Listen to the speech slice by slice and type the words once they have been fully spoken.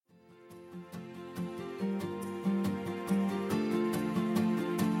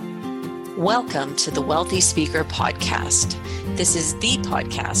Welcome to the Wealthy Speaker Podcast. This is the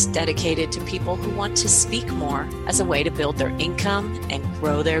podcast dedicated to people who want to speak more as a way to build their income and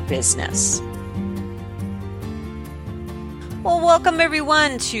grow their business. Well, welcome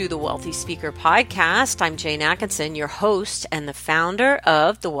everyone to the Wealthy Speaker Podcast. I'm Jane Atkinson, your host and the founder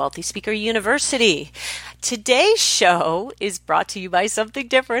of the Wealthy Speaker University. Today's show is brought to you by something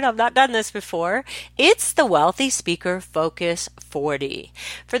different. I've not done this before. It's the Wealthy Speaker Focus 40.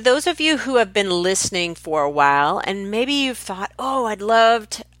 For those of you who have been listening for a while and maybe you've thought, I'd love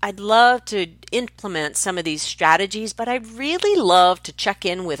to implement some of these strategies, but I'd really love to check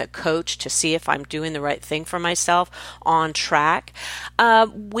in with a coach to see if I'm doing the right thing for myself on track.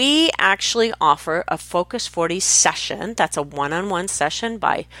 We actually offer a Focus 40 session. That's a one-on-one session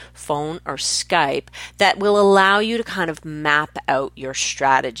by phone or Skype that will allow you to kind of map out your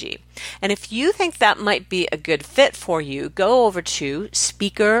strategy. And if you think that might be a good fit for you, go over to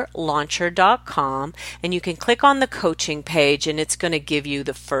speakerlauncher.com and you can click on the coaching page and it's going to give you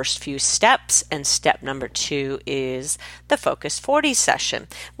the first few steps. And step number 2 is the Focus 40 session.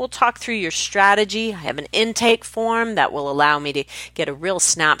 We'll talk through your strategy. I have an intake form that will allow me to get a real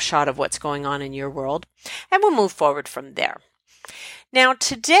snapshot of what's going on in your world. And we'll move forward from there. Now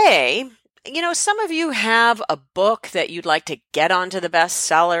today, some of you have a book that you'd like to get onto the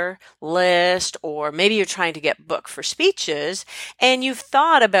bestseller list, or maybe you're trying to get booked for speeches and you've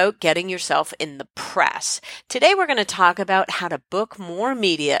thought about getting yourself in the press. Today, we're going to talk about how to book more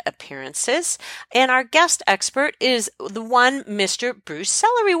media appearances. And our guest expert is the one Mr. Bruce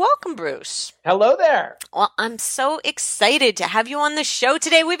Sellery. Welcome, Bruce. Hello there. Well, I'm so excited to have you on the show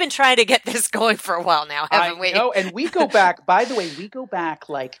today. We've been trying to get this going for a while now, haven't we? I know, and we go back, by the way,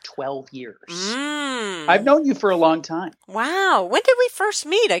 like 12 years. I've known you for a long time. Wow. When did we first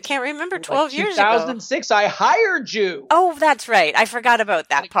meet? I can't remember. 12 years ago. 2006, I hired you. Oh, that's right. I forgot about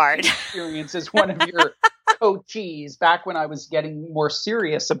that part. Experience as one of your coachees back when I was getting more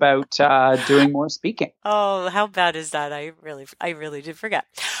serious about doing more speaking. Oh, how bad is that? I really did forget.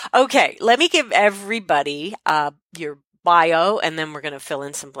 Okay, let me give everybody your bio, and then we're going to fill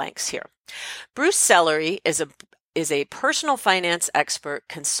in some blanks here. Bruce Sellery is a personal finance expert,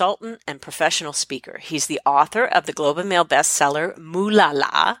 consultant, and professional speaker. He's the author of the Globe and Mail bestseller,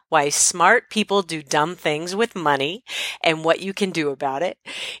 MooLaLa, Why Smart People Do Dumb Things with Money and What You Can Do About It.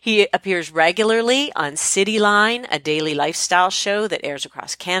 He appears regularly on Cityline, a daily lifestyle show that airs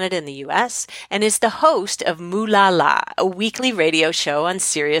across Canada and the U.S., and is the host of MooLaLa, a weekly radio show on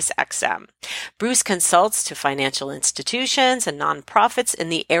Sirius XM. Bruce consults to financial institutions and nonprofits in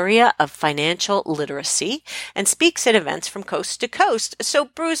the area of financial literacy and speaks at events from coast to coast. So,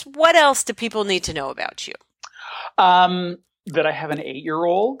 Bruce, what else do people need to know about you? That I have an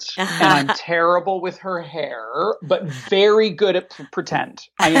 8-year-old and I'm terrible with her hair, but very good at pretend.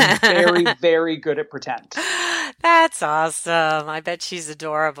 I am very, very good at pretend. That's awesome. I bet she's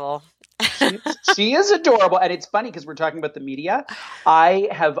adorable. She is adorable. And it's funny because we're talking about the media.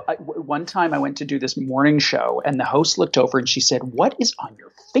 One time I went to do this morning show and the host looked over and she said, "What is on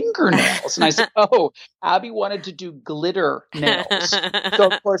your fingernails?" And I said, Abby wanted to do glitter nails. So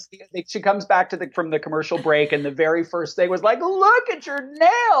of course she comes back from the commercial break and the very first thing was like, "Look at your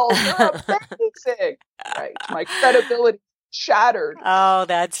nails. They're amazing." Right. My credibility shattered. Oh,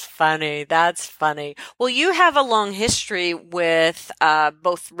 that's funny. That's funny. Well, you have a long history with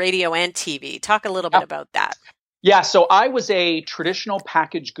both radio and TV. Talk a little bit about that. Yeah. So I was a traditional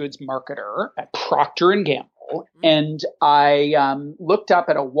packaged goods marketer at Procter & Gamble. And I looked up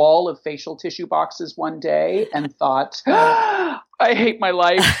at a wall of facial tissue boxes one day and thought, I hate my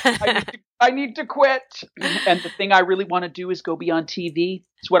life. I need to quit. And the thing I really want to do is go be on TV.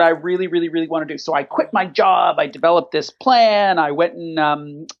 It's what I really, really, really want to do. So I quit my job. I developed this plan. I went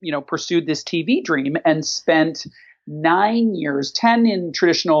and, pursued this TV dream and spent 9 years, 10 in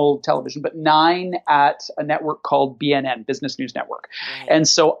traditional television, but 9 at a network called BNN, Business News Network. Right. And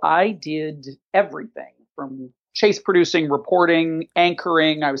so I did everything from chase producing, reporting,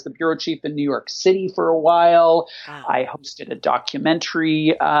 anchoring. I was the bureau chief in New York City for a while. Wow. I hosted a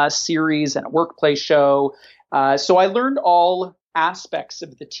documentary series and a workplace show. So I learned all aspects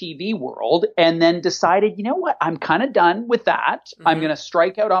of the TV world and then decided, you know what, I'm kind of done with that. Mm-hmm. I'm going to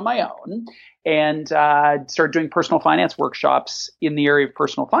strike out on my own and started doing personal finance workshops in the area of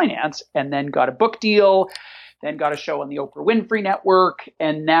personal finance, and then got a book deal, then got a show on the Oprah Winfrey Network.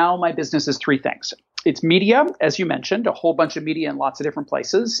 And now my business is 3 things. It's media, as you mentioned, a whole bunch of media in lots of different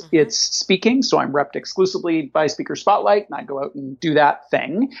places. Mm-hmm. It's speaking. So I'm repped exclusively by Speaker Spotlight, and I go out and do that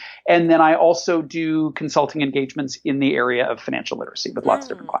thing. And then I also do consulting engagements in the area of financial literacy with lots of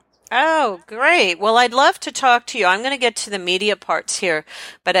different clients. Oh, great. Well, I'd love to talk to you. I'm going to get to the media parts here,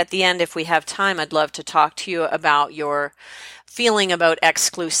 but at the end, if we have time, I'd love to talk to you about your feeling about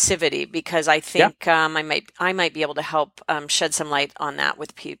exclusivity because I Yeah, think I might be able to help shed some light on that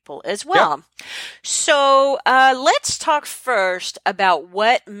with people as yeah. well. So let's talk first about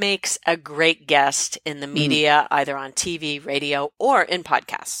what makes a great guest in the Mm. media, either on TV, radio, or in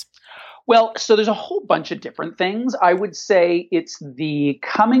podcasts. Well, so there's a whole bunch of different things. I would say it's the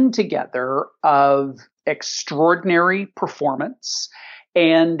coming together of extraordinary performance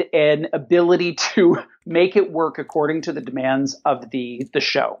and an ability to make it work according to the demands of the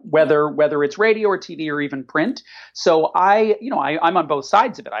show, whether it's radio or TV or even print. So I'm on both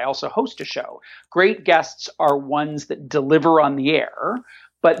sides of it. I also host a show. Great guests are ones that deliver on the air,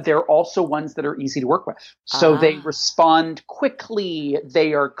 but they're also ones that are easy to work with. So they Ah, respond quickly,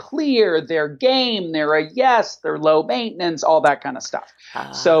 they are clear, they're game, they're a yes, they're low maintenance, all that kind of stuff.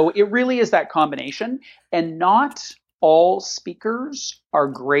 So ah, it really is that combination. And not all speakers are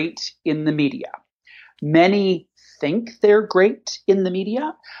great in the media. Many think they're great in the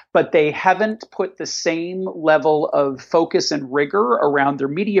media, but they haven't put the same level of focus and rigor around their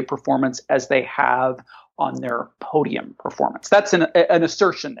media performance as they have on their podium performance. That's an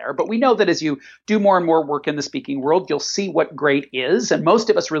assertion there, but we know that as you do more and more work in the speaking world, you'll see what great is. And most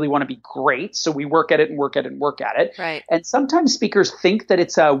of us really want to be great. So we work at it and work at it and work at it. right. And sometimes speakers think that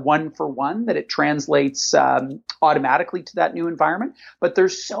it's a one for one, that it translates automatically to that new environment. But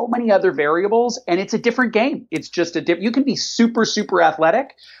there's so many other variables and it's a different game. It's just you can be super, super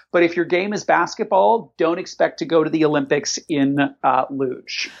athletic. But if your game is basketball, don't expect to go to the Olympics in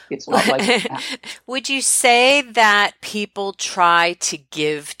luge. It's not like that. Would you say that people try to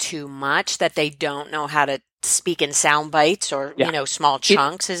give too much, that they don't know how to speak in sound bites or, Yeah. small It,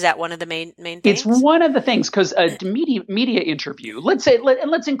 chunks? Is that one of the main It's things? one of the things because a media interview,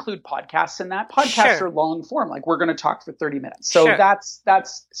 and let's include podcasts in that. Podcasts Sure, are long form, like we're going to talk for 30 minutes. So sure.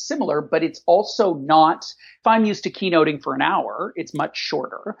 that's similar, but it's also not. If I'm used to keynoting for an hour, it's much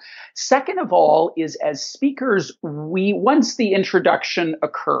shorter. Second of all, is as speakers, once the introduction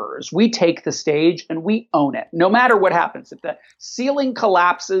occurs, we take the stage and we own it, no matter what happens. If the ceiling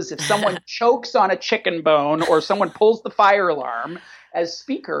collapses, if someone chokes on a chicken bone, or someone pulls the fire alarm, as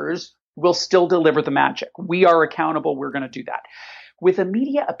speakers, we'll still deliver the magic. We are accountable. We're going to do that. With a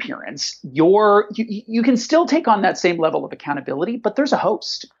media appearance, you can still take on that same level of accountability, but there's a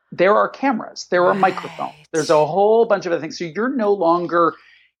host. There are cameras. There are microphones. There's Right. a whole bunch of other things. So you're no longer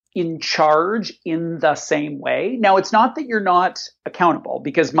in charge in the same way. Now, it's not that you're not accountable,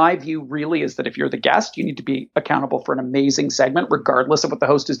 because my view really is that if you're the guest, you need to be accountable for an amazing segment, regardless of what the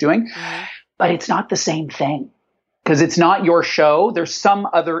host is doing. Mhm. But it's not the same thing, because it's not your show. There's some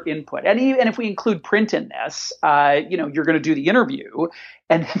other input. And if we include print in this, you're going to do the interview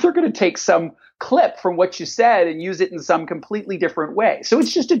and they're going to take some clip from what you said and use it in some completely different way. So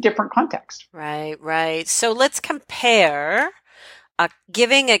it's just a different context. Right, right. So let's compare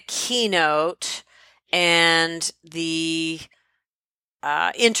giving a keynote and the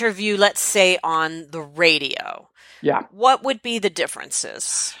interview, let's say on the radio. Yeah. What would be the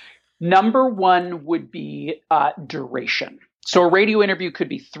differences? Number one would be duration. So a radio interview could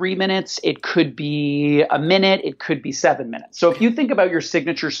be 3 minutes, it could be a minute, it could be 7 minutes. So if you think about your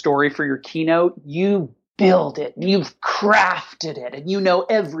signature story for your keynote, you build it, you've crafted it, and you know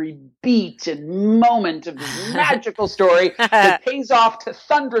every beat and moment of this magical story that pays off to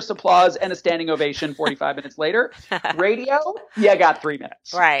thunderous applause and a standing ovation 45 minutes later. Radio, you got 3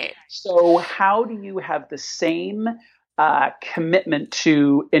 minutes. Right. So how do you have the same commitment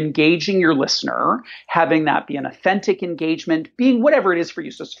to engaging your listener, having that be an authentic engagement, being whatever it is for you?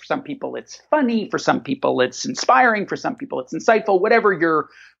 So for some people, it's funny. For some people, it's inspiring. For some people, it's insightful, whatever your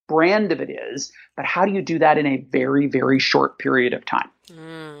brand of it is. But how do you do that in a very, very short period of time?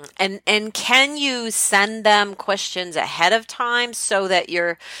 And can you send them questions ahead of time so that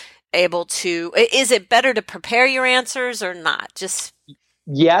you're able to, is it better to prepare your answers or not? Just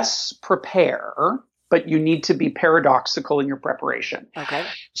Yes, prepare, but you need to be paradoxical in your preparation. okay.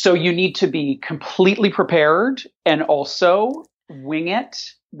 So you need to be completely prepared and also wing it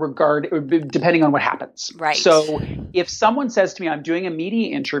depending on what happens. Right. So if someone says to me, I'm doing a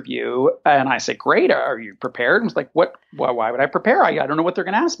media interview, and I say, great, are you prepared? And it's like, what? Why would I prepare? I don't know what they're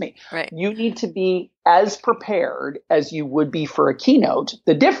going to ask me. Right. You need to be as prepared as you would be for a keynote.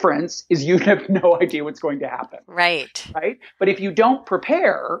 The difference is you have no idea what's going to happen. Right. Right? But if you don't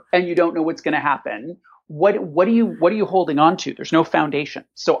prepare and you don't know what's going to happen, what are you holding on to? There's no foundation.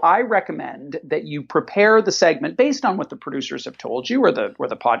 So I recommend that you prepare the segment based on what the producers have told you, or the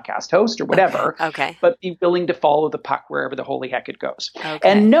podcast host, or whatever. Okay. But be willing to follow the puck wherever the holy heck it goes. Okay.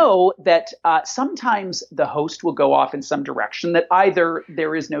 And know that sometimes the host will go off in some direction that either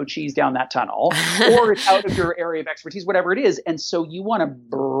there is no cheese down that tunnel, or it's out of your area of expertise, whatever it is. And so you want to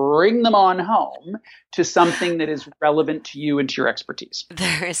bring them on home to something that is relevant to you and to your expertise.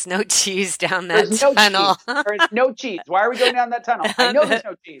 There is no cheese down that tunnel. There is no cheese. Why are we going down that tunnel? I know there's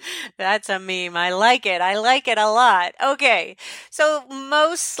no cheese. That's a meme. I like it. I like it a lot. Okay. So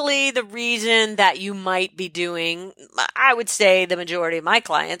mostly the reason that you might be doing, I would say the majority of my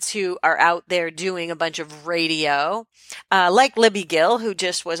clients who are out there doing a bunch of radio, like Libby Gill, who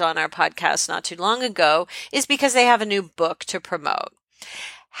just was on our podcast not too long ago, is because they have a new book to promote.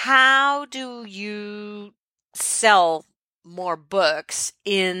 How do you sell more books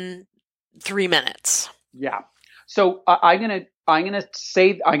in 3 minutes? Yeah. So I'm going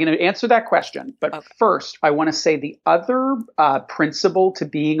to answer that question. But first, I want to say the other principle to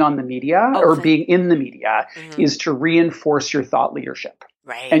being on the media or being in the media is to reinforce your thought leadership.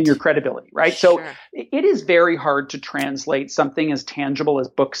 Right. And your credibility, right? Sure. So it is very hard to translate something as tangible as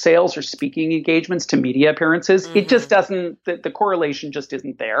book sales or speaking engagements to media appearances. It just doesn't, the correlation just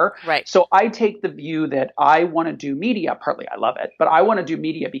isn't there. Right. So I take the view that I want to do media, partly I love it, but I want to do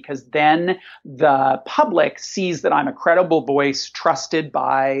media because then the public sees that I'm a credible voice trusted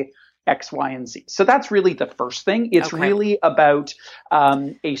by X, Y, and Z. So that's really the first thing. It's really about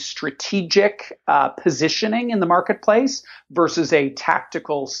a strategic positioning in the marketplace versus a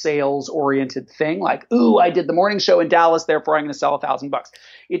tactical sales-oriented thing like, ooh, I did the morning show in Dallas, therefore I'm going to sell $1,000.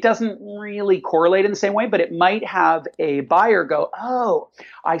 It doesn't really correlate in the same way, but it might have a buyer go, oh,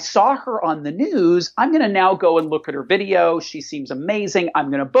 I saw her on the news. I'm going to now go and look at her video. She seems amazing.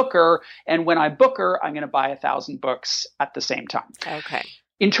 I'm going to book her. And when I book her, I'm going to buy 1,000 books at the same time. Okay.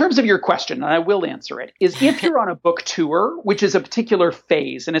 In terms of your question, and I will answer it, is if you're on a book tour, which is a particular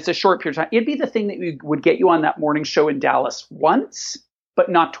phase, and it's a short period of time, it'd be the thing that would get you on that morning show in Dallas once,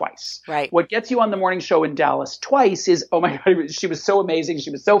 but not twice. Right. What gets you on the morning show in Dallas twice is, oh my God, she was so amazing. She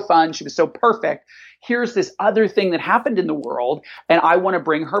was so fun. She was so perfect. Here's this other thing that happened in the world, and I want to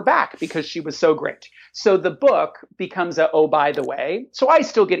bring her back because she was so great. So the book becomes oh, by the way. So I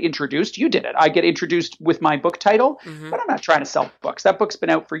still get introduced. You did it. I get introduced with my book title, but I'm not trying to sell books. That book's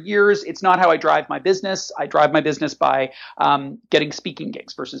been out for years. It's not how I drive my business. I drive my business by getting speaking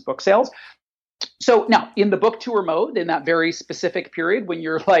gigs versus book sales. So now in the book tour mode, in that very specific period when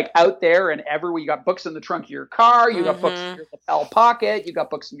you're like out there and everywhere, you got books in the trunk of your car, you got books in your lapel pocket, you got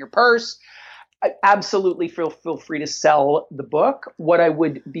books in your purse. I absolutely feel free to sell the book. What I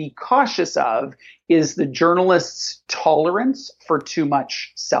would be cautious of is the journalist's tolerance for too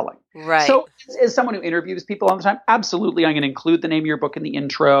much selling. Right. So as someone who interviews people all the time, absolutely, I'm going to include the name of your book in the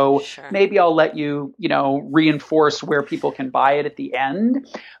intro. Sure. Maybe I'll let you, reinforce where people can buy it at the end.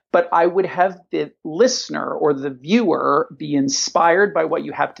 But I would have the listener or the viewer be inspired by what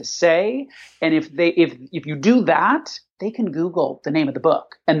you have to say. And if you do that, they can Google the name of the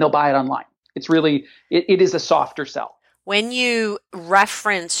book and they'll buy it online. It's really, it is a softer sell. When you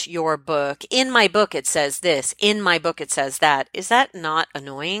reference your book, in my book it says this, in my book it says that, is that not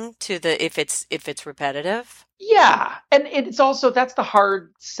annoying if it's repetitive? Yeah. And it's also, that's the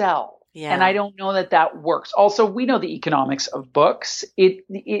hard sell. Yeah. And I don't know that works. Also, we know the economics of books. It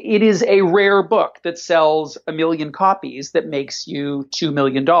is a rare book that sells 1 million copies that makes you $2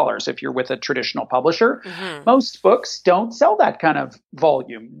 million if you're with a traditional publisher. Most books don't sell that kind of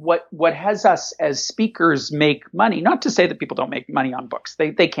volume. What has us as speakers make money, not to say that people don't make money on books,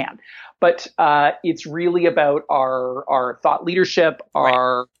 they can, but it's really about our thought leadership,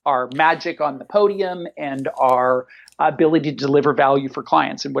 our magic on the podium, and our ability to deliver value for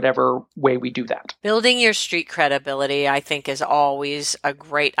clients in whatever way we do that. Building your street credibility, I think, is always a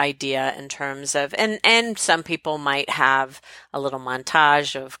great idea in terms of, and some people might have a little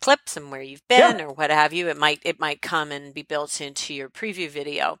montage of clips and where you've been or what have you. It might come and be built into your preview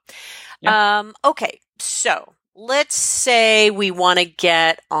video. Yeah. Okay, so let's say we want to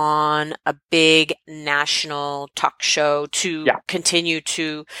get on a big national talk show to continue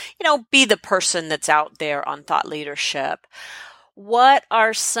to, be the person that's out there on thought leadership. What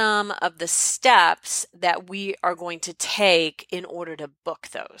are some of the steps that we are going to take in order to book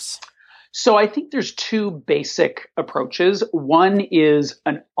those? So I think there's two basic approaches. One is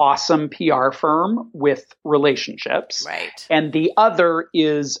an awesome PR firm with relationships. Right. And the other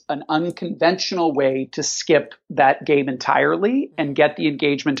is an unconventional way to skip that game entirely and get the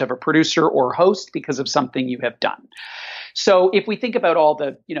engagement of a producer or host because of something you have done. So if we think about all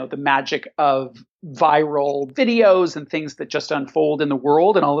the, the magic of viral videos and things that just unfold in the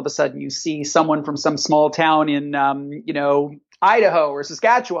world, and all of a sudden you see someone from some small town in, Idaho or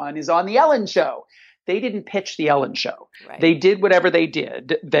Saskatchewan is on the Ellen Show. They didn't pitch the Ellen Show. Right. They did whatever they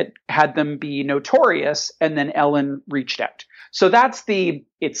did that had them be notorious, and then Ellen reached out. So it's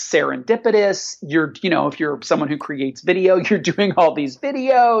serendipitous. If you're someone who creates video, you're doing all these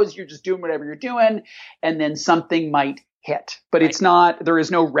videos, you're just doing whatever you're doing, and then something might hit. But It's not, there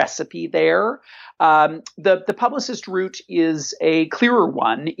is no recipe there. The publicist route is a clearer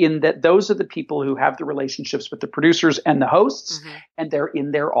one in that those are the people who have the relationships with the producers and the hosts, and they're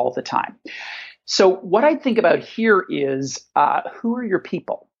in there all the time. So what I think about here is who are your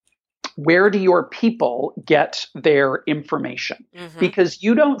people? Where do your people get their information? Because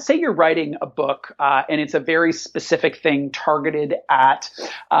you don't say you're writing a book and it's a very specific thing targeted at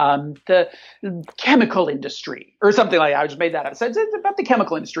the chemical industry or something like that. I just made that up. So it's about the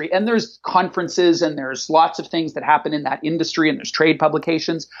chemical industry, and there's conferences and there's lots of things that happen in that industry, and there's trade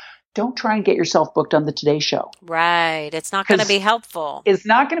publications. Don't try and get yourself booked on the Today Show. Right. It's not going to be helpful. It's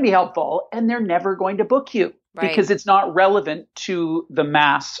not going to be helpful, and they're never going to book you. Because it's not relevant to the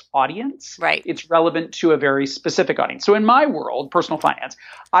mass audience. Right. It's relevant to a very specific audience. So in my world, personal finance,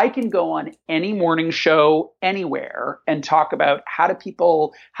 I can go on any morning show anywhere and talk about how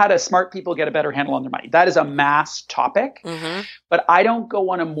do smart people get a better handle on their money. That is a mass topic. But I don't go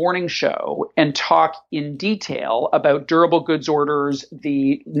on a morning show and talk in detail about durable goods orders,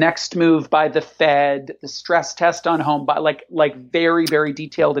 the next move by the Fed, the stress test on home, like very, very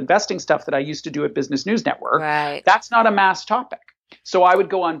detailed investing stuff that I used to do at Business News Network. Right. That's not a mass topic. So I would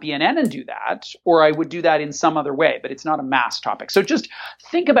go on BNN and do that, or I would do that in some other way, but it's not a mass topic. So just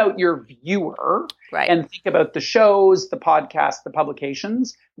think about your viewer and think about the shows, the podcasts, the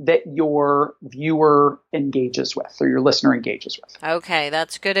publications that your viewer engages with or your listener engages with. Okay,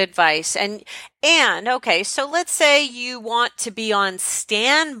 that's good advice. And okay, so let's say you want to be on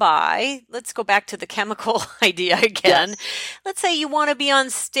standby. Let's go back to the chemical idea again. Yes. Let's say you want to be on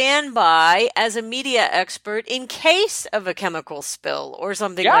standby as a media expert in case of a chemical spill or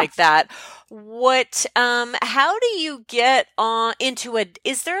something like that. How do you get into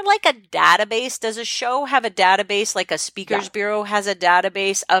is there like a database? Does a show have a database like a Speakers Bureau has a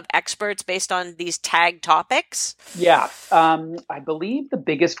database of experts based on these tag topics? Yeah. I believe the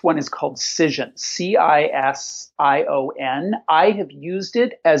biggest one is called Cision, CISION. I have used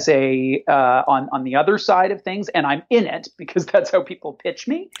it as on the other side of things, and I'm in it because that's how people pitch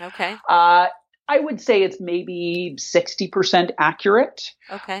me. Okay. I would say it's maybe 60% accurate.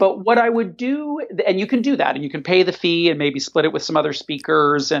 Okay. But what I would do, and you can do that, and you can pay the fee and maybe split it with some other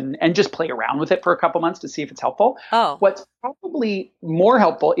speakers and just play around with it for a couple months to see if it's helpful. Oh. What's probably more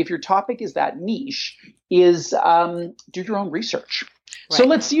helpful if your topic is that niche is do your own research. Right. So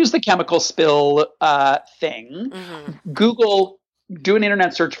let's use the chemical spill thing. Google, do an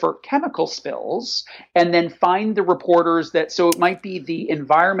internet search for chemical spills, and then find the reporters so it might be the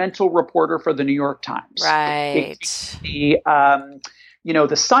environmental reporter for the New York Times. Right.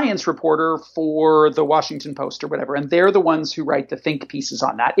 The science reporter for the Washington Post or whatever. And they're the ones who write the think pieces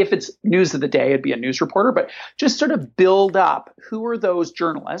on that. If it's news of the day, it'd be a news reporter, but just sort of build up who are those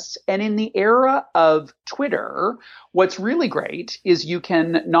journalists. And in the era of Twitter, what's really great is you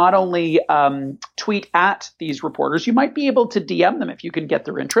can not only tweet at these reporters, you might be able to DM them if you can get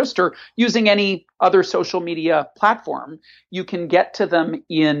their interest, or using any other social media platform, you can get to them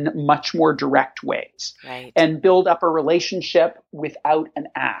in much more direct ways and build up a relationship without an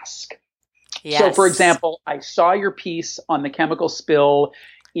ask. Yes. So, for example, I saw your piece on the chemical spill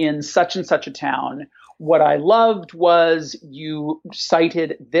in such and such a town. What I loved was you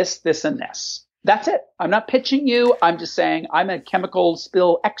cited this, this, and this. That's it. I'm not pitching you. I'm just saying I'm a chemical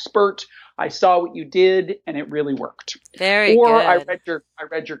spill expert. I saw what you did, and it really worked. Very good. I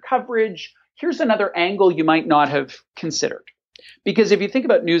read your coverage. Here's another angle you might not have considered. Because if you think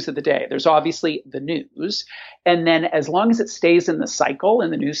about news of the day, there's obviously the news. And then as long as it stays in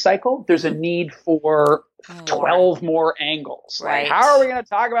the news cycle, there's a need for 12 more angles. Right. Like, how are we going to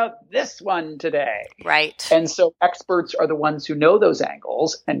talk about this one today? Right. And so experts are the ones who know those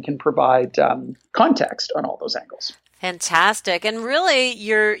angles and can provide context on all those angles. Fantastic. And really,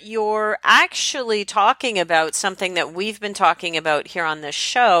 you're actually talking about something that we've been talking about here on this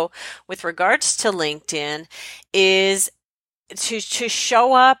show with regards to LinkedIn is to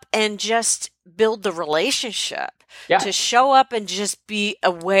show up and just build the relationship. Yeah. To show up and just be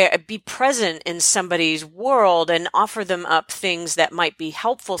aware, be present in somebody's world and offer them up things that might be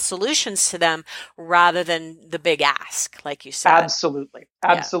helpful solutions to them rather than the big ask, like you said. Absolutely.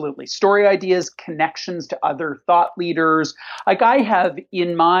 Absolutely. Yeah. Story ideas, connections to other thought leaders. Like I have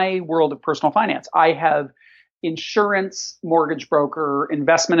in my world of personal finance, I have insurance, mortgage broker,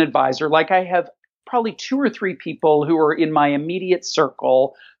 investment advisor. Like I have probably 2 or 3 people who are in my immediate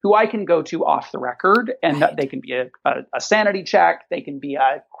circle who I can go to off the record, and they can be a sanity check. They can be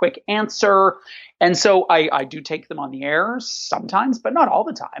a quick answer. And so I do take them on the air sometimes, but not all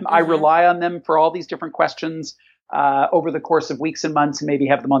the time. I rely on them for all these different questions over the course of weeks and months, and maybe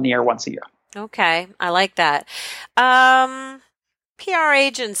have them on the air once a year. Okay. I like that. PR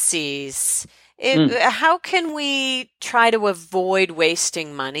agencies. How can we try to avoid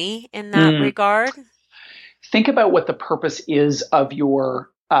wasting money in that regard? Think about what the purpose is of your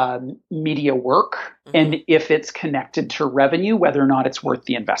media work and if it's connected to revenue, whether or not it's worth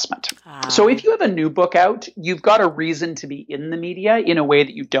the investment. So if you have a new book out, you've got a reason to be in the media in a way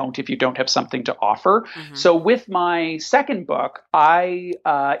that you don't if you don't have something to offer. So with my second book, I,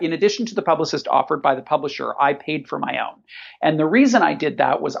 in addition to the publicist offered by the publisher, I paid for my own. And the reason I did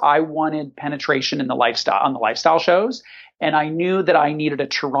that was I wanted penetration in the lifestyle shows. And I knew that I needed a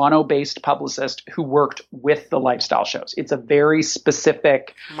Toronto-based publicist who worked with the lifestyle shows. It's a very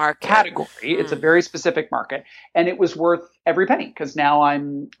specific category. It's a very specific market. And it was worth every penny because now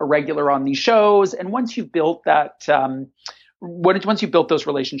I'm a regular on these shows. And once you've built that, once you've built those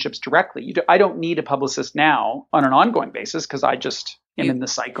relationships directly, I don't need a publicist now on an ongoing basis because I just am in the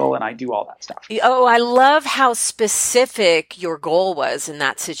cycle and I do all that stuff. Oh, I love how specific your goal was in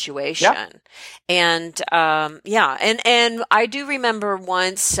that situation. Yeah. And and I do remember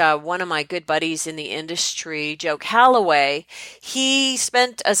once one of my good buddies in the industry, Joe Calloway, he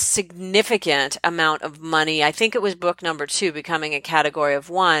spent a significant amount of money. I think it was book number 2, Becoming a Category of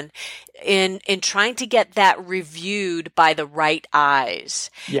One, in trying to get that reviewed by the right eyes.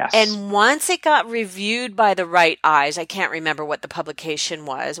 Yes. And once it got reviewed by the right eyes, I can't remember what the publication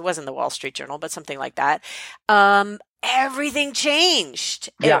was. It wasn't the Wall Street Journal, but something like that. Everything changed.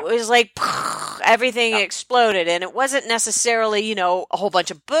 Yeah. It was like everything exploded, and it wasn't necessarily, a whole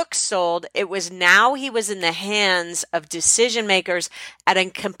bunch of books sold. It was now he was in the hands of decision makers at a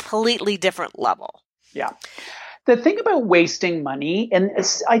completely different level. Yeah. The thing about wasting money, and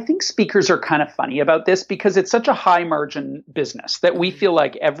I think speakers are kind of funny about this because it's such a high margin business that we feel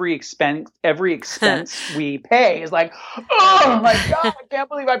like every expense we pay is like, oh my God, I can't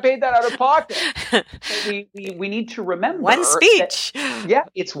believe I paid that out of pocket. But we need to remember one speech.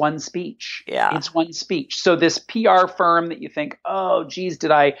 It's one speech. Yeah. It's one speech. So this PR firm that you think, oh geez, did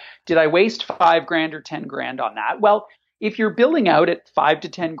I waste $5,000 or $10,000 on that? Well, if you're billing out at $5,000 to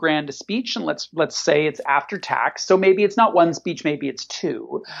 $10,000 a speech, and let's say it's after tax, so maybe it's not one speech, maybe it's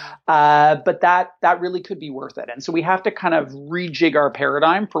 2, but that really could be worth it. And so we have to kind of rejig our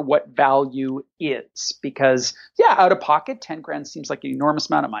paradigm for what value is, because out of pocket, $10,000 seems like an enormous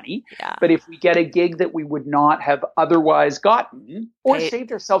amount of money. Yeah. But if we get a gig that we would not have otherwise gotten, or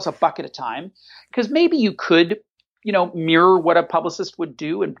saved ourselves a bucket of time, because maybe you could mirror what a publicist would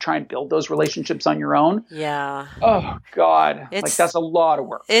do and try and build those relationships on your own. Yeah. Oh God. That's a lot of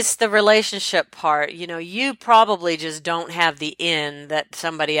work. It's the relationship part. You probably just don't have the in that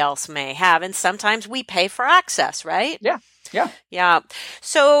somebody else may have. And sometimes we pay for access, right? Yeah. Yeah. Yeah.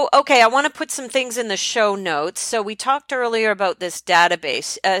 So, okay, I want to put some things in the show notes. So we talked earlier about this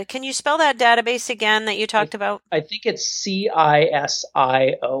database. Can you spell that database again that you talked about? I think it's CISION.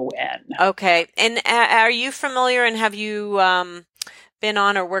 Okay. And are you familiar and have you been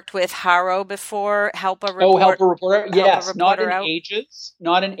on or worked with HARO before? Help a Reporter? Yes. Not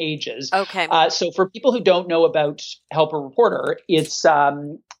in ages. Okay. So for people who don't know about Help a Reporter, it's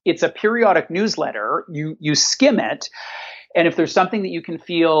a periodic newsletter. You skim it. And if there's something that you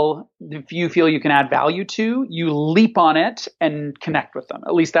feel you can add value to, you leap on it and connect with them.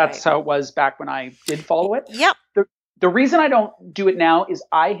 At least that's how it was back when I did follow it. Yep. The reason I don't do it now is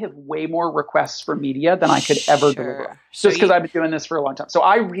I have way more requests for media than I could ever deliver. Just because I've been doing this for a long time. So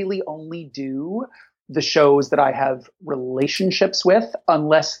I really only do the shows that I have relationships with,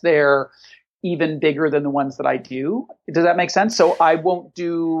 unless they're even bigger than the ones that I do. Does that make sense? So I won't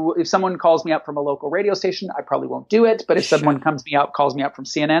do, if someone calls me up from a local radio station, I probably won't do it. But if someone calls me up from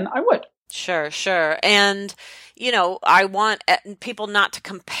CNN, I would. Sure. And, I want people not to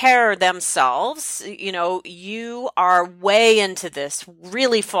compare themselves. You are way into this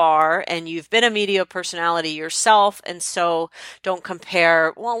really far, and you've been a media personality yourself. And so don't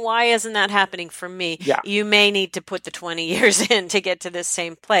compare, well, why isn't that happening for me? Yeah. You may need to put the 20 years in to get to this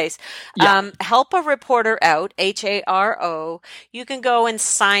same place. Yeah. Help a Reporter Out, HARO. You can go and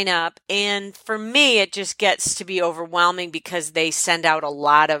sign up. And for me, it just gets to be overwhelming because they send out a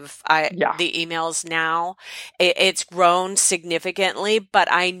lot of Yeah. the emails now. It's grown significantly, but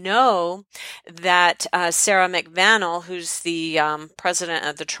I know that Sarah McVannell, who's the president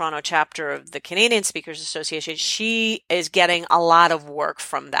of the Toronto chapter of the Canadian Speakers Association, she is getting a lot of work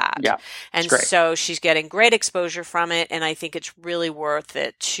from that. Yeah. And great. so she's getting great exposure from it, and I think it's really worth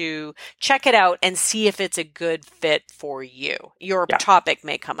it to check it out and see if it's a good fit for you. Your topic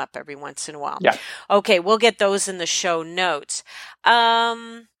may come up every once in a while. Yeah. Okay, we'll get those in the show notes.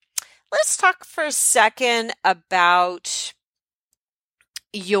 Let's talk for a second about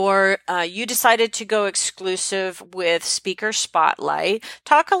you decided to go exclusive with Speaker Spotlight.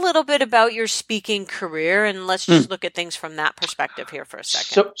 Talk a little bit about your speaking career, and let's just look at things from that perspective here for a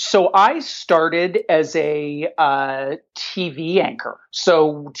second. So I started as a TV anchor.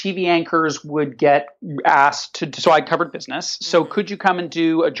 So TV anchors would get asked so I covered business. So could you come and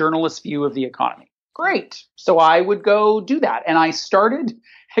do a journalist view of the economy? Great. So I would go do that. And I started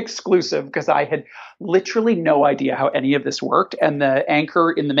exclusive because I had literally no idea how any of this worked. And the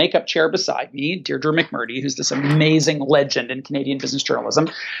anchor in the makeup chair beside me, Deirdre McMurdy, who's this amazing legend in Canadian business journalism,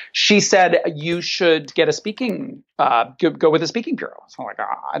 she said, you should get a speaking, go with a speaking bureau. So I'm like,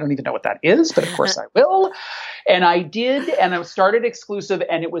 I don't even know what that is, but of course I will. And I did, and I started exclusive,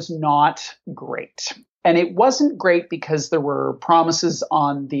 and it was not great. And it wasn't great because there were promises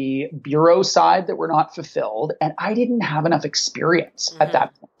on the bureau side that were not fulfilled. And I didn't have enough experience at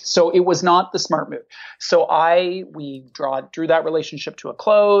that point. So it was not the smart move. So we drew that relationship to a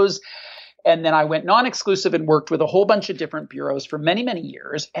close. And then I went non-exclusive and worked with a whole bunch of different bureaus for many, many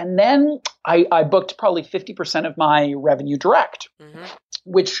years. And then I booked probably 50% of my revenue direct,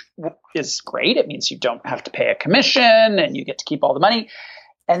 which is great. It means you don't have to pay a commission and you get to keep all the money.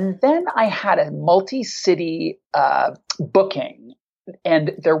 And then I had a multi-city booking,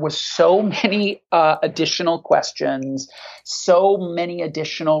 and there was so many additional questions, so many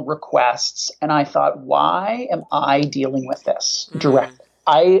additional requests. And I thought, why am I dealing with this directly?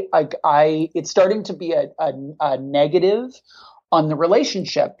 It's starting to be a negative on the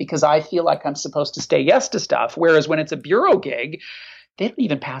relationship because I feel like I'm supposed to say yes to stuff. Whereas when it's a bureau gig, they don't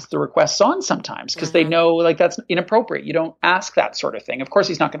even pass the requests on sometimes because they know like that's inappropriate. You don't ask that sort of thing. Of course,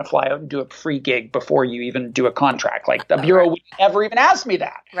 he's not going to fly out and do a free gig before you even do a contract. Like the bureau would never even ask me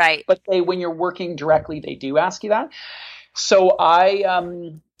that. Right. But when you're working directly, they do ask you that. So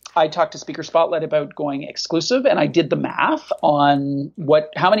I talked to Speaker Spotlight about going exclusive, and I did the math on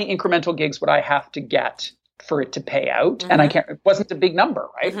how many incremental gigs would I have to get for it to pay out. And it wasn't a big number,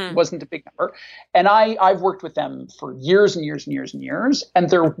 right? It wasn't a big number. And I've worked with them for years and years and years and years, and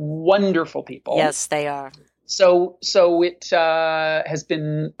they're wonderful people. Yes, they are. So it has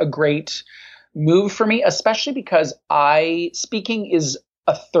been a great move for me, especially because speaking is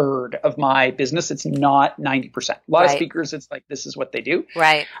a third of my business. It's not 90%. A lot of speakers, it's like, this is what they do.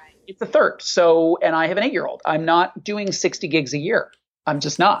 Right. It's a third. So, and I have an 8-year-old. I'm not doing 60 gigs a year. I'm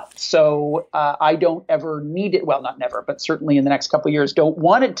just not. So I don't ever need it. Well, not never, but certainly in the next couple of years, don't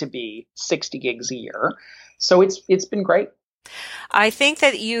want it to be 60 gigs a year. So it's been great. I think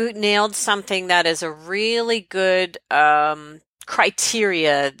that you nailed something that is a really good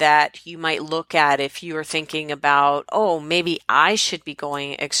criteria that you might look at if you are thinking about, maybe I should be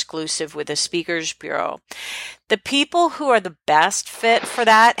going exclusive with a speakers bureau. The people who are the best fit for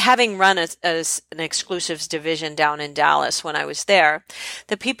that, having run an exclusives division down in Dallas when I was there,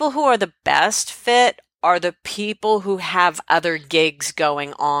 the people who are the best fit are the people who have other gigs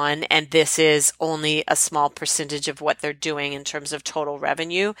going on, and this is only a small percentage of what they're doing in terms of total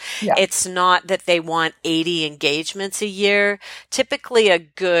revenue. Yeah. It's not that they want 80 engagements a year. Typically, a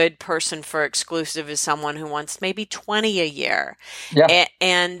good person for exclusive is someone who wants maybe 20 a year. Yeah.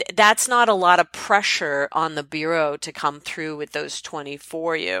 And that's not a lot of pressure on the bureau to come through with those 20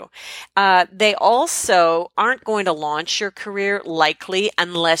 for you. They also aren't going to launch your career likely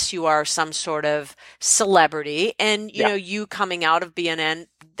unless you are some sort of celebrity, and you know, you coming out of BNN,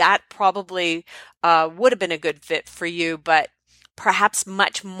 that probably would have been a good fit for you, but perhaps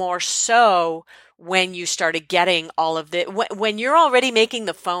much more so when you started getting all of the, when you're already making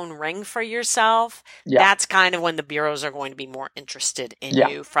the phone ring for yourself, that's kind of when the bureaus are going to be more interested in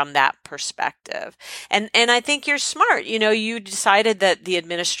you from that perspective. And I think you're smart. You decided that the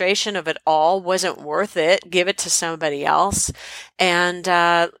administration of it all wasn't worth it. Give it to somebody else and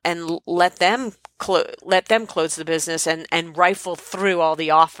let them close the business and rifle through all the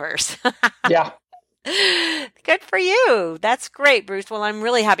offers. Yeah. Good for you. That's great, Bruce. Well, I'm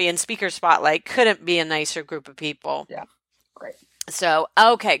really happy. And Speaker Spotlight couldn't be a nicer group of people. Yeah. Great. So,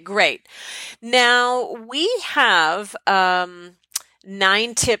 okay, great. Now we have 9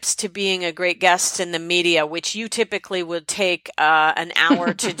 tips to being a great guest in the media, which you typically would take an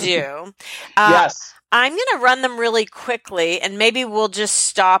hour to do. Yes. I'm going to run them really quickly, and maybe we'll just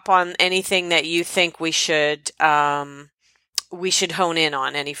stop on anything that you think we should hone in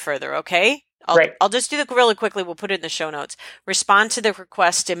on any further. Okay. I'll just do that really quickly. We'll put it in the show notes. Respond to the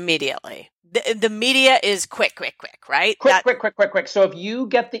request immediately. The media is quick, right? Quick. So if you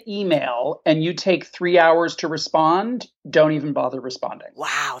get the email and you take 3 hours to respond, don't even bother responding.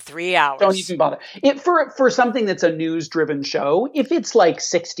 Wow, 3 hours. Don't even bother. For something that's a news-driven show, if it's like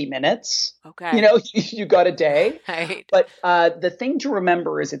 60 minutes, okay, you got a day. Right. But the thing to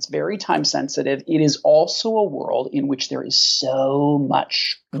remember is it's very time sensitive. It is also a world in which there is so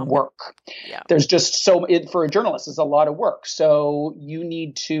much work. Yeah. There's just for a journalist, it's a lot of work. So you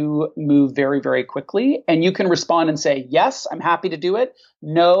need to move very, very quickly. And you can respond and say, yes, I'm happy to do it.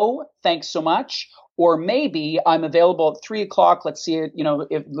 No, thanks so much. Or maybe I'm available at 3:00. Let's see it,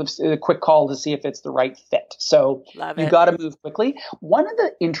 if a quick call to see if it's the right fit. So you got to move quickly. One of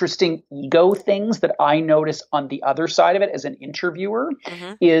the interesting ego things that I notice on the other side of it as an interviewer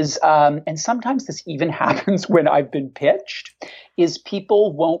is, and sometimes this even happens when I've been pitched, is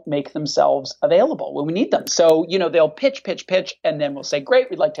people won't make themselves available when we need them. So, they'll pitch, and then we'll say, great,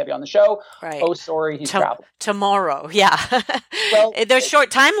 we'd like to have you on the show. Right. Oh, sorry, he's traveling. Tomorrow, yeah. Well, there's short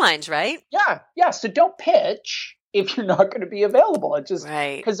timelines, right? Yeah. So don't pitch if you're not going to be available. It just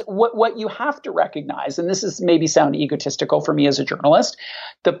because what you have to recognize, and this is maybe sound egotistical for me as a journalist,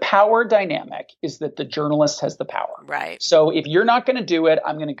 the power dynamic is that the journalist has the power. Right. So if you're not going to do it,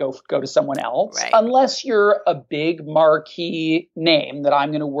 I'm going to go to someone else, unless you're a big marquee name that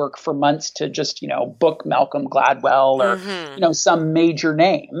I'm going to work for months to just, book Malcolm Gladwell or, some major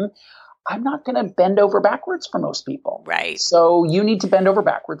name. I'm not going to bend over backwards for most people. Right. So you need to bend over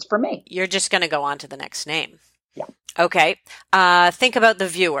backwards for me. You're just going to go on to the next name. Yeah. Okay. Think about the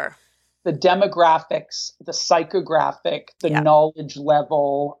viewer. The demographics, the psychographic, the knowledge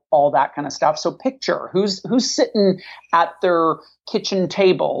level, all that kind of stuff. So picture who's sitting at their kitchen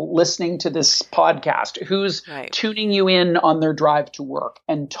table listening to this podcast, who's tuning you in on their drive to work,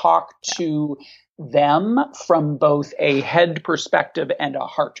 and talk to them from both a head perspective and a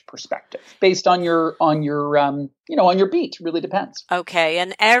heart perspective, based on your beat. Really depends. Okay,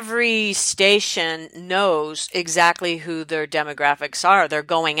 and every station knows exactly who their demographics are. They're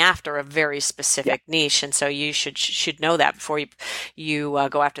going after a very specific niche, and so you should know that before you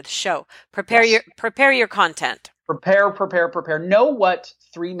go after the show. Prepare your content. Prepare. Know what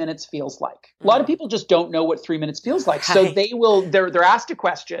 3 minutes feels like. A lot of people just don't know what 3 minutes feels like. So they're asked a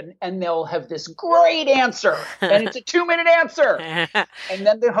question and they'll have this great answer and it's a 2-minute answer. And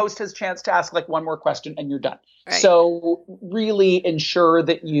then the host has a chance to ask like one more question and you're done. Right. So really ensure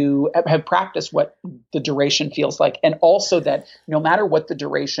that you have practiced what the duration feels like. And also that no matter what the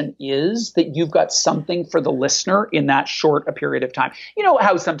duration is, that you've got something for the listener in that short a period of time. You know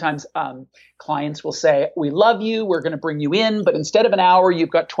how sometimes clients will say, we love you, we're going to bring you in, but instead of an hour, you've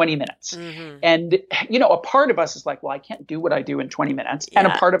got 20 minutes. Mm-hmm. And, a part of us is like, well, I can't do what I do in 20 minutes. Yeah. And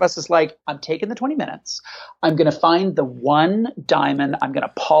a part of us is like, I'm taking the 20 minutes. I'm going to find the one diamond. I'm going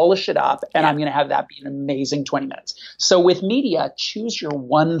to polish it up and I'm going to have that be an amazing 20 minutes. So with media, choose your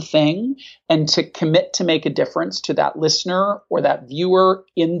one thing and to commit to make a difference to that listener or that viewer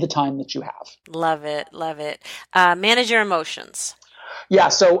in the time that you have. Love it. Manage your emotions. Yeah,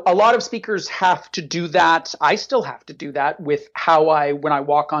 so a lot of speakers have to do that. I still have to do that with when I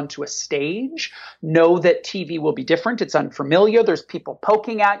walk onto a stage, know that TV will be different. It's unfamiliar. There's people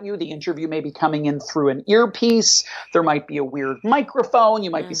poking at you. The interview may be coming in through an earpiece. There might be a weird microphone. You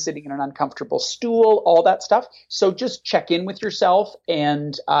might be sitting in an uncomfortable stool, all that stuff. So just check in with yourself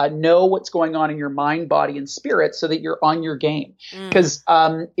and know what's going on in your mind, body, and spirit so that you're on your game. Because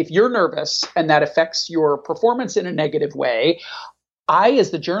if you're nervous and that affects your performance in a negative way, I,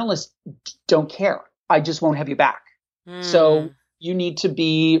 as the journalist, don't care. I just won't have you back. So you need to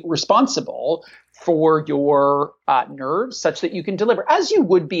be responsible for your nerves such that you can deliver as you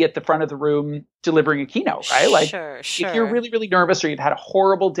would be at the front of the room delivering a keynote, right? Like Sure. if you're really, really nervous or you've had a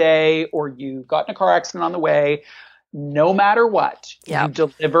horrible day or you got in a car accident on the way, no matter what, you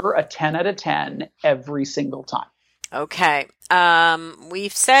deliver a 10 out of 10 every single time. Okay.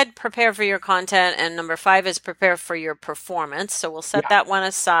 We've said prepare for your content, and number 5 is prepare for your performance. So we'll set that one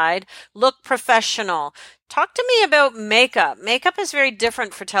aside. Look professional. Talk to me about makeup. Makeup is very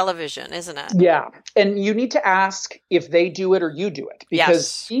different for television, isn't it? Yeah. And you need to ask if they do it or you do it.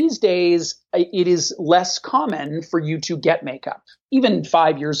 Because these days, it is less common for you to get makeup. Even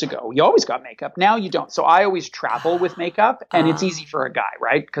 5 years ago, you always got makeup. Now you don't. So I always travel with makeup, and it's easy for a guy,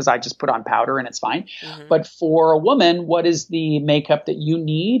 right? Because I just put on powder and it's fine. Mm-hmm. But for a woman, what is the makeup that you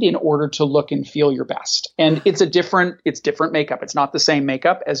need in order to look and feel your best? And it's different makeup. It's not the same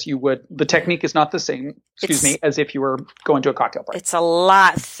makeup as you would. The technique is not the same, as if you were going to a cocktail party. It's a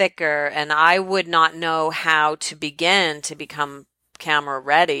lot thicker, and I would not know how to begin to become camera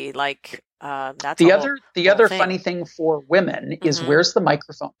ready. Like, that's the other funny thing for women is where's the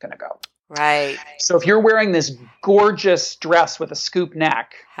microphone going to go? Right. So if you're wearing this gorgeous dress with a scoop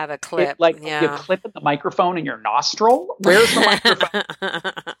neck, have a clip, you clip in the microphone in your nostril. Where's the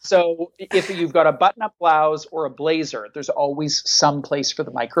microphone? So if you've got a button-up blouse or a blazer, there's always some place for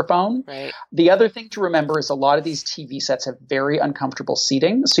the microphone. Right. The other thing to remember is a lot of these TV sets have very uncomfortable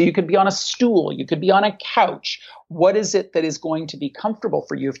seating. So you could be on a stool, you could be on a couch. What is it that is going to be comfortable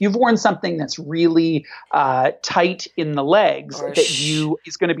for you? If you've worn something that's really tight in the legs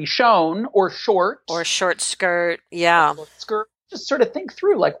is going to be shown, or short skirt, just sort of think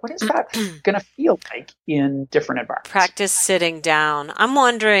through, like, what is that going to feel like in different environments? Practice sitting down. I'm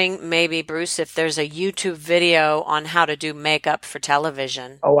wondering, maybe, Bruce, if there's a YouTube video on how to do makeup for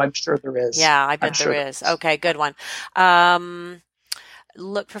television. Oh, I'm sure there is. Yeah, I bet there is. Okay, good one.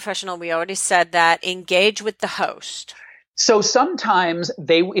 Look professional. We already said that. Engage with the host. So sometimes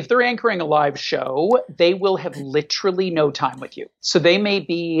if they're anchoring a live show, they will have literally no time with you. So they may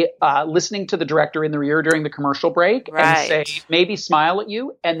be listening to the director in their ear during the commercial break and say, maybe smile at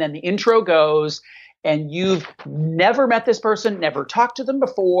you. And then the intro goes and you've never met this person, never talked to them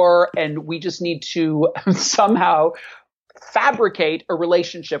before. And we just need to somehow fabricate a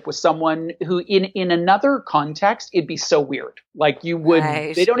relationship with someone who in another context, it'd be so weird. Like you would,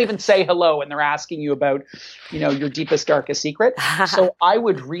 they don't even say hello and they're asking you about, your deepest, darkest secret. So I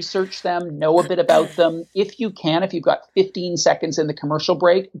would research them, know a bit about them. If you've got 15 seconds in the commercial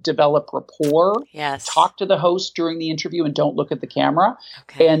break, develop rapport. Yes. Talk to the host during the interview and don't look at the camera.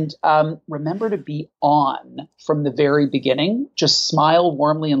 Okay. And remember to be on from the very beginning. Just smile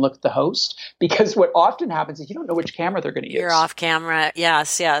warmly and look at the host, because what often happens is you don't know which camera they're going to use. You're off camera.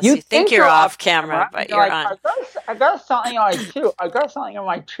 Yes. You think you're off camera, but you're on. I got something on my tooth. I got something on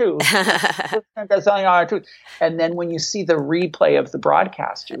my tooth. I got something on my tooth. And then when you see the replay of the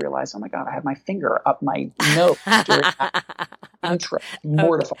broadcast, you realize, oh my God, I had my finger up my nose during that intro.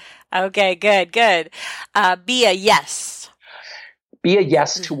 Mortifying. Okay, good. Be a yes. Be a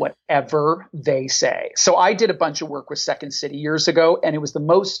yes to whatever they say. So I did a bunch of work with Second City years ago, and it was the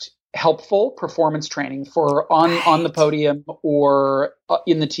most helpful performance training for on the podium or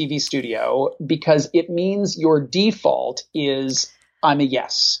in the TV studio, because it means your default is I'm a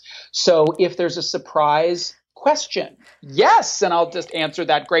yes. So if there's a surprise question, yes, and I'll just answer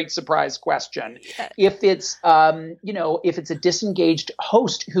that great surprise question. If it's if it's a disengaged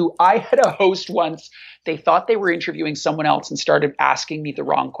host, who I had a host once, they thought they were interviewing someone else and started asking me the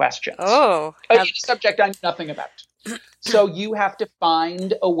wrong questions. Oh, a subject I knew nothing about. So you have to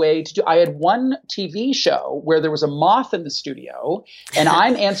find a way to do. I had one TV show where there was a moth in the studio, and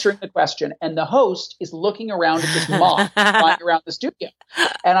I'm answering the question, and the host is looking around at this moth flying around the studio.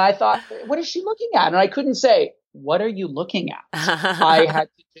 And I thought, what is she looking at? And I couldn't say, what are you looking at? I had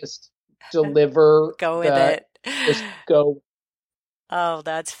to just deliver. Go with it. Just go. Oh,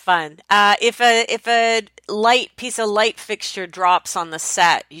 that's fun. If a piece of light fixture drops on the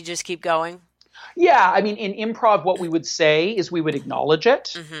set, you just keep going? Yeah, I mean, in improv, what we would say is we would acknowledge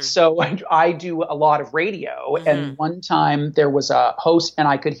it. Mm-hmm. So I do a lot of radio, and one time there was a host, and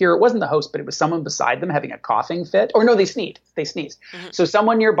I could hear, it wasn't the host, but it was someone beside them having a coughing fit. Or no, they sneezed. Mm-hmm. So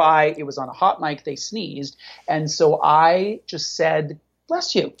someone nearby, it was on a hot mic, they sneezed, and so I just said,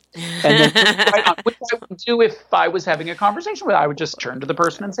 bless you. And then, which I would do if I was having a conversation with, I would just turn to the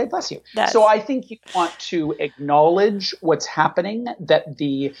person and say, bless you. So I think you want to acknowledge what's happening that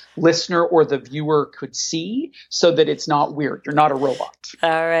the listener or the viewer could see, so that it's not weird. You're not a robot.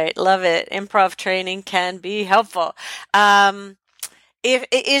 All right. Love it. Improv training can be helpful. If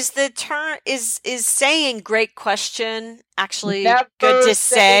is the term is saying great question actually Never good to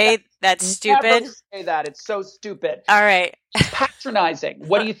say say? That's Never stupid. say that. It's so stupid. All right. Patronizing.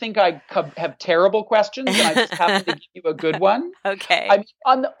 What do you think? I have terrible questions and I just happen to give you a good one? Okay.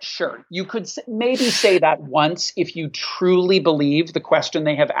 I mean, sure, you could maybe say that once if you truly believe the question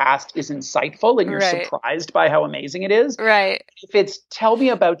they have asked is insightful and you're Right. surprised by how amazing it is. Right. If it's tell me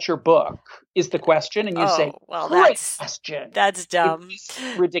about your book is the question and you say, Well, great question. that's dumb. It's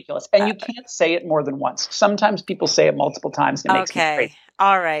ridiculous. And you can't say it more than once. Sometimes people say it multiple times and it makes me crazy.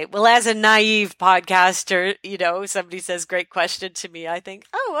 All right. Well, as a naive podcaster, somebody says great question to me, I think,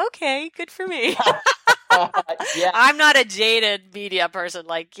 oh, okay, good for me. Yeah. I'm not a jaded media person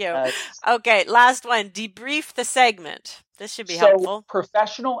like you. Okay, last one. Debrief the segment. This should be helpful.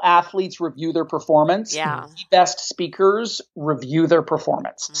 Professional athletes review their performance. Yeah. The best speakers review their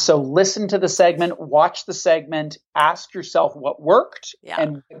performance. So listen to the segment, watch the segment, ask yourself what worked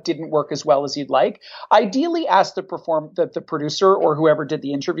and what didn't work as well as you'd like. Ideally, ask the producer or whoever did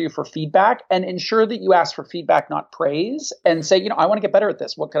the interview for feedback and ensure that you ask for feedback, not praise, and say, I want to get better at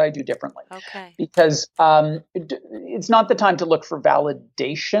this. What could I do differently? Okay. Because it's not the time to look for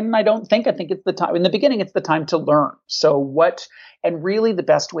validation, I don't think. I think it's the time, in the beginning, it's the time to learn. So and really the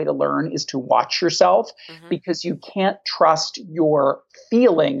best way to learn is to watch yourself because you can't trust your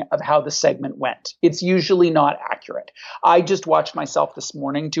feeling of how the segment went. It's usually not accurate. I just watched myself this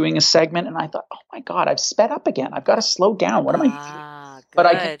morning doing a segment and I thought, oh my God, I've sped up again. I've got to slow down. What am I doing? But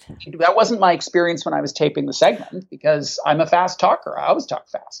that wasn't my experience when I was taping the segment because I'm a fast talker. I always talk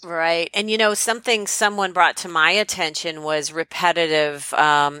fast. Right. And something someone brought to my attention was repetitive.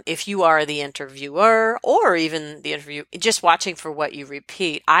 If you are the interviewer or even the interview, just watching for what you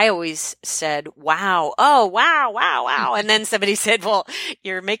repeat. I always said, wow. Oh, wow, wow, wow. And then somebody said, well,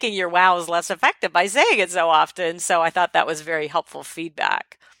 you're making your wows less effective by saying it so often. So I thought that was very helpful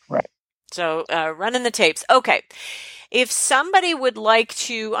feedback. Right. So running the tapes. Okay. If somebody would like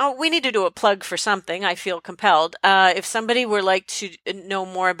to, we need to do a plug for something. I feel compelled. If somebody would like to know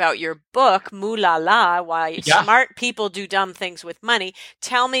more about your book, MooLaLa, Why Smart People Do Dumb Things with Money,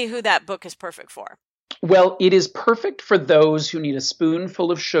 tell me who that book is perfect for. Well, it is perfect for those who need a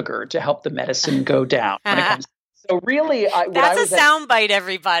spoonful of sugar to help the medicine go down when it comes. So really, that's a soundbite,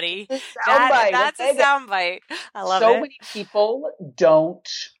 everybody. That's a soundbite. I love it. So many people don't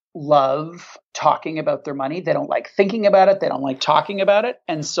love talking about their money. They don't like thinking about it. They don't like talking about it.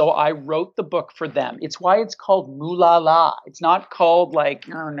 And so I wrote the book for them. It's why it's called MooLaLa. It's not called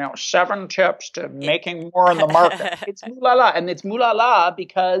 7 tips to making more in the market. It's MooLaLa. And it's MooLaLa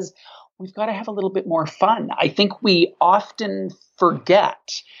because we've got to have a little bit more fun. I think we often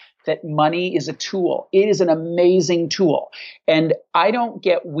forget that money is a tool. It is an amazing tool. And I don't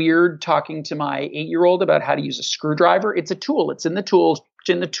get weird talking to my 8-year-old about how to use a screwdriver. It's a tool. It's in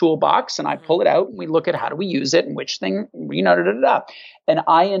the toolbox, and I pull it out and we look at how do we use it and which thing, And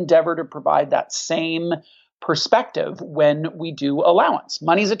I endeavor to provide that same perspective when we do allowance.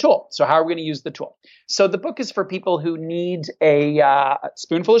 Money's a tool. So how are we going to use the tool? So the book is for people who need a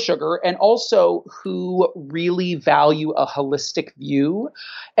spoonful of sugar and also who really value a holistic view.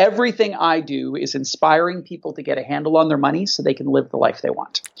 Everything I do is inspiring people to get a handle on their money so they can live the life they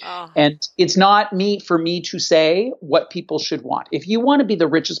want. Oh. And it's not for me to say what people should want. If you want to be the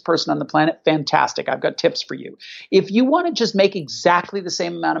richest person on the planet, fantastic. I've got tips for you. If you want to just make exactly the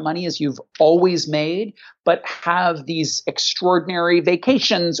same amount of money as you've always made, but have these extraordinary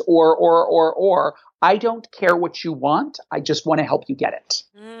vacations or I don't care what you want. I just want to help you get it.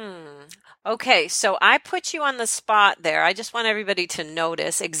 Okay, so I put you on the spot there. I just want everybody to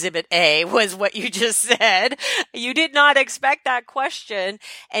notice Exhibit A was what you just said. You did not expect that question.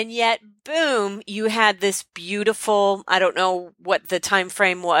 And yet, boom, you had this beautiful, I don't know what the time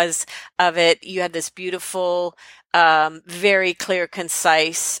frame was of it. You had this beautiful, very clear,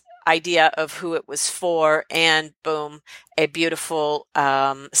 concise idea of who it was for, and boom, a beautiful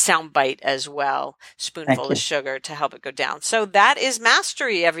soundbite as well, spoonful of sugar to help it go down. So that is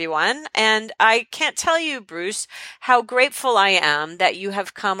mastery, everyone. And I can't tell you, Bruce, how grateful I am that you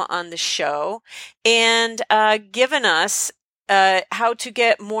have come on the show and given us how to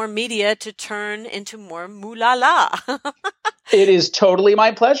get more media to turn into more MooLaLa. It is totally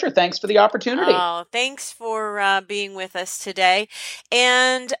my pleasure. Thanks for the opportunity. Oh, thanks for being with us today.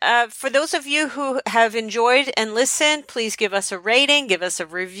 And for those of you who have enjoyed and listened, please give us a rating, give us a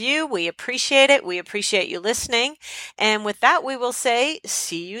review. We appreciate it. We appreciate you listening. And with that, we will say,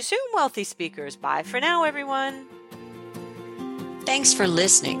 see you soon, Wealthy Speakers. Bye for now, everyone. Thanks for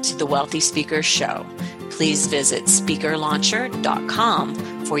listening to the Wealthy Speakers Show. Please visit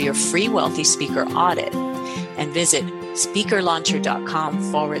speakerlauncher.com for your free Wealthy Speaker audit and visit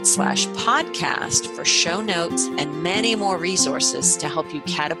speakerlauncher.com/podcast for show notes and many more resources to help you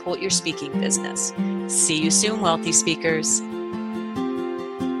catapult your speaking business. See you soon, wealthy speakers.